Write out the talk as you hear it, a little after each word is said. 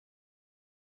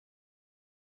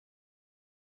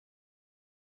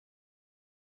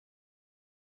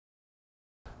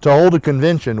To hold a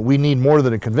convention, we need more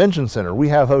than a convention center. We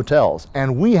have hotels,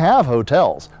 and we have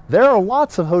hotels. There are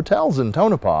lots of hotels in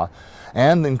Tonopah,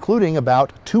 and including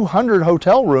about 200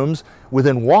 hotel rooms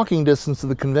within walking distance of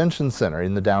the convention center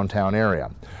in the downtown area.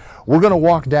 We're going to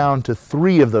walk down to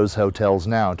 3 of those hotels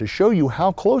now to show you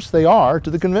how close they are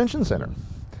to the convention center.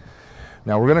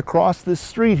 Now we're going to cross this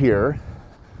street here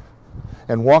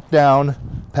and walk down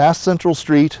past Central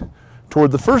Street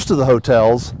toward the first of the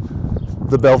hotels,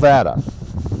 the Belvada.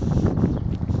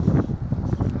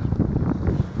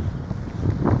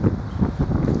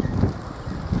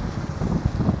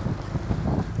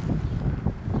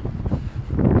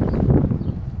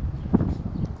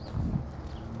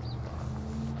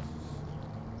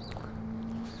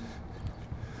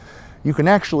 You can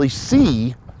actually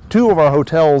see 2 of our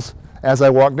hotels as I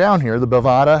walk down here, the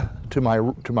Belvada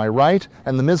to my right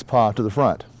and the Mizpah to the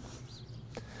front.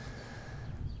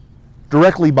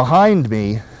 Directly behind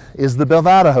me is the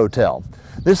Belvada Hotel.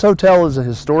 This hotel is a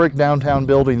historic downtown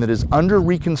building that is under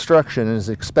reconstruction and is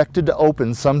expected to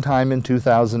open sometime in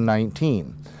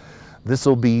 2019. This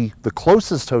will be the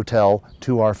closest hotel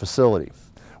to our facility.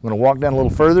 I'm going to walk down a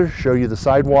little further, show you the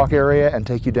sidewalk area, and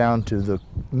take you down to the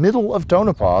middle of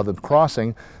Tonopah, the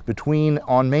crossing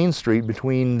on Main Street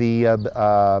between the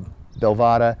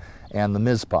Belvada and the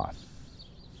Mizpah.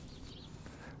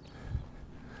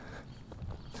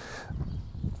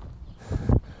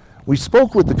 We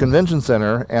spoke with the convention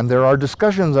center, and there are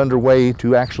discussions underway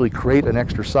to actually create an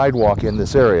extra sidewalk in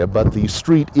this area, but the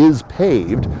street is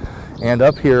paved, and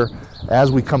up here,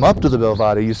 as we come up to the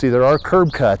Belvada, you see there are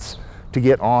curb cuts to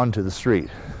get onto the street.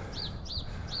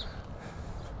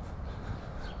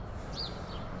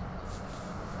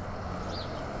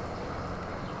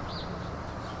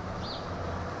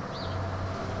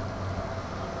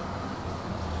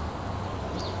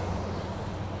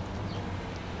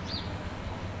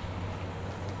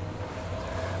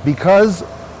 Because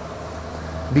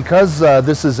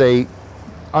this is a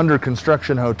under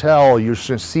construction hotel, you're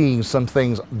seeing some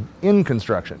things in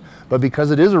construction. But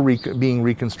because it is being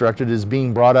reconstructed, it is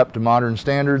being brought up to modern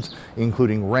standards,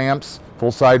 including ramps,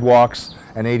 full sidewalks,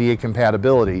 and ADA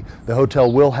compatibility. The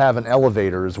hotel will have an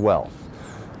elevator as well.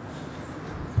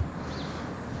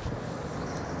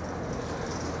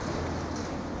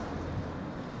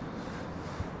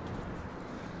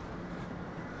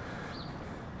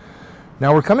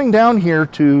 Now we're coming down here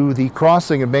to the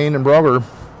crossing of Main and Brewery,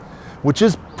 which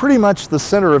is pretty much the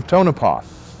center of Tonopah.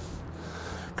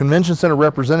 Convention Center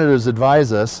representatives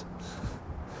advise us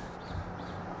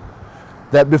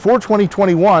that before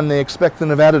 2021, they expect the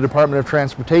Nevada Department of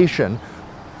Transportation,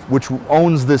 which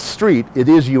owns this street, it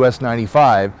is US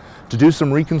 95, to do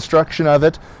some reconstruction of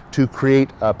it, to create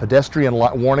pedestrian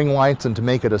warning lights, and to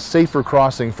make it a safer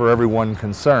crossing for everyone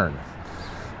concerned.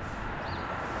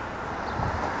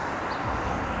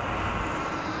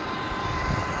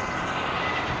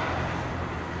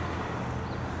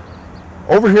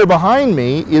 Over here behind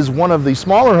me is one of the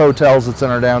smaller hotels that's in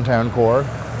our downtown core,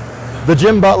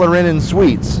 the Butler Inn and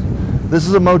Suites. This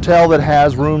is a motel that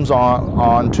has rooms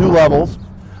on 2 levels,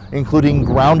 including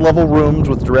ground level rooms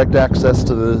with direct access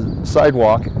to the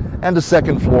sidewalk, and a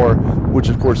 2nd floor, which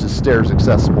of course is stairs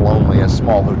accessible only, as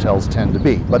small hotels tend to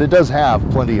be. But it does have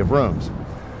plenty of rooms.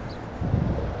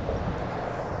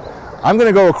 I'm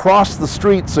going to go across the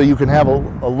street so you can have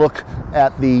a look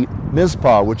at the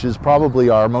Mizpah, which is probably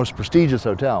our most prestigious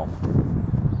hotel.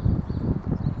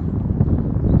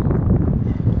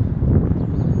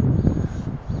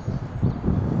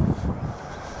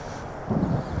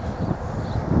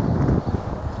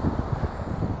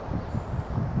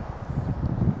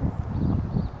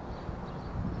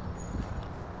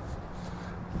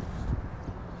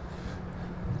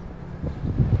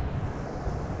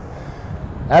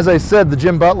 As I said,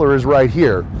 the Butler is right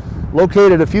here.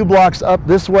 Located a few blocks up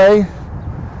this way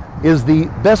is the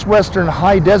Best Western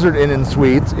High Desert Inn and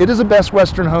Suites. It is a Best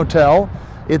Western hotel.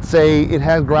 It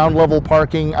has ground level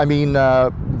parking,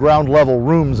 ground level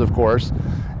rooms, of course,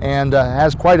 and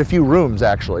has quite a few rooms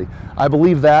actually. I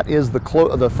believe that is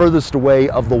the furthest away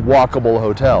of the walkable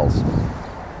hotels.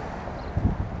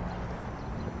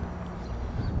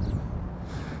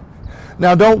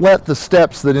 Now don't let the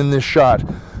steps that in this shot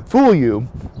fool you.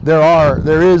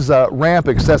 There is a ramp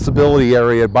accessibility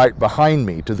area right behind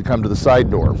me to come to the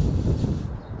side door.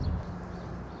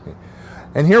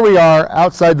 And here we are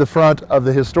outside the front of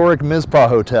the historic Mizpah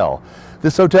Hotel.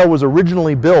 This hotel was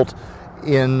originally built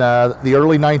in the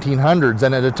early 1900s,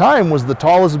 and at a time was the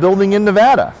tallest building in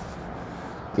Nevada.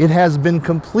 It has been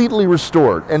completely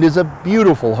restored and is a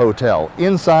beautiful hotel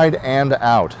inside and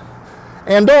out.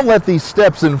 And don't let these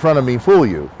steps in front of me fool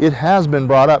you. It has been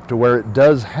brought up to where it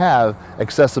does have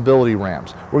accessibility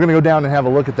ramps. We're going to go down and have a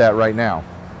look at that right now.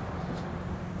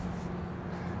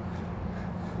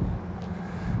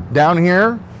 Down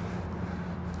here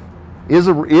is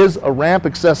a ramp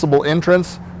accessible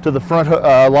entrance to the front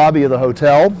lobby of the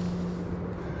hotel.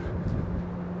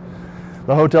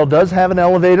 The hotel does have an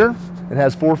elevator. It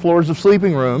has 4 floors of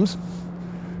sleeping rooms.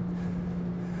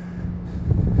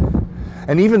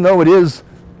 And even though it is,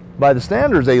 by the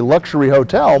standards, a luxury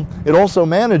hotel, it also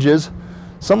manages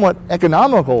somewhat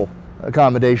economical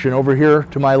accommodation over here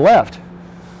to my left.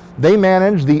 They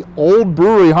manage the old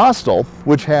Brewery Hostel,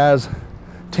 which has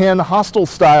 10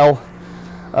 hostel-style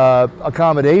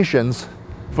accommodations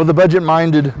for the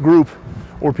budget-minded group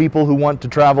or people who want to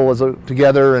travel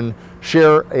together and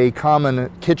share a common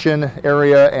kitchen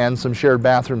area and some shared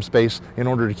bathroom space in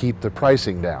order to keep the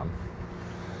pricing down.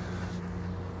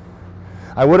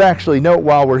 I would actually note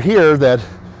while we're here that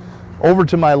over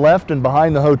to my left and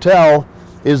behind the hotel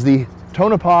is the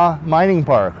Tonopah Mining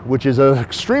Park, which is an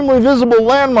extremely visible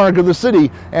landmark of the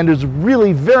city and is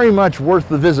really very much worth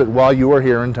the visit while you are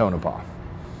here in Tonopah.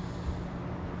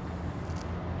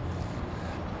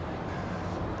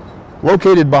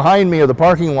 Located behind me are the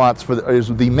parking lots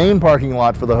is the main parking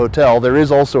lot for the hotel. There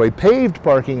is also a paved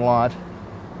parking lot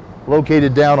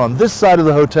located down on this side of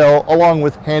the hotel, along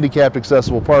with handicapped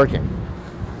accessible parking.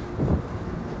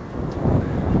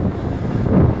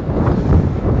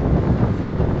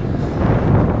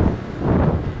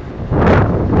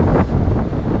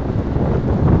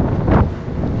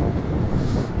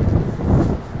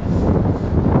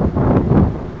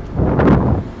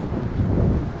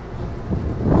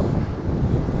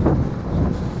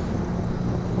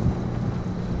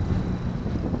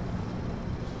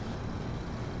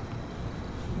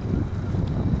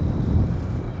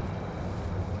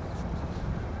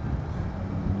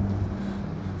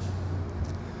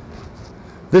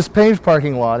 This paved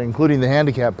parking lot, including the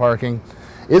handicap parking,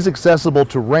 is accessible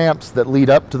to ramps that lead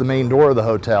up to the main door of the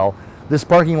hotel. This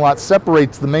parking lot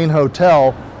separates the main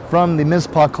hotel from the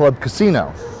Mizpah Club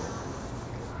Casino.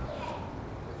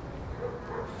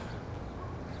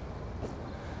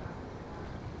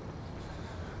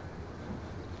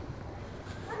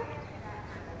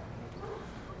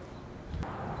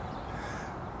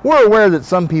 We're aware that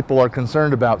some people are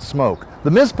concerned about smoke.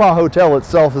 The Mizpah Hotel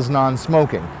itself is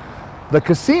non-smoking. The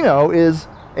casino is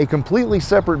a completely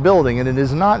separate building, and it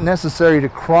is not necessary to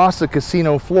cross a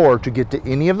casino floor to get to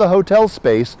any of the hotel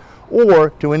space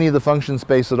or to any of the function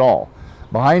space at all.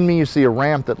 Behind me you see a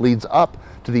ramp that leads up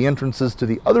to the entrances to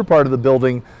the other part of the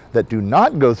building that do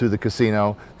not go through the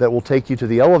casino, that will take you to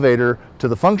the elevator to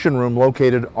the function room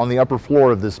located on the upper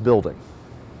floor of this building.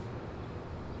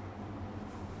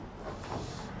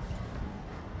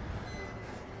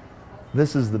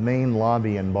 This is the main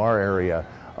lobby and bar area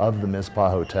of the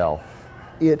Mizpah Hotel.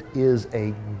 It is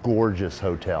a gorgeous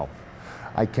hotel.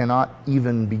 I cannot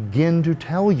even begin to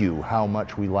tell you how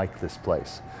much we like this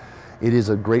place. It is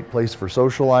a great place for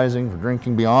socializing, for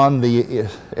drinking. Beyond the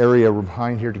area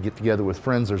behind here to get together with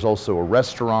friends, there's also a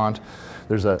restaurant.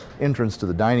 There's an entrance to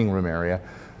the dining room area.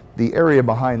 The area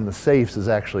behind the safes is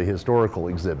actually historical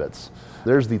exhibits.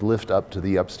 There's the lift up to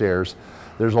the upstairs.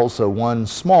 There's also one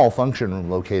small function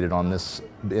room located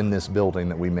in this building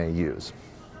that we may use.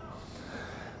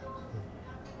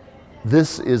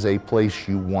 This is a place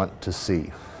you want to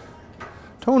see.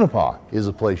 Tonopah is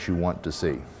a place you want to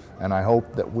see, and I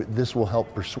hope that this will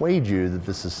help persuade you that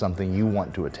this is something you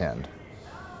want to attend.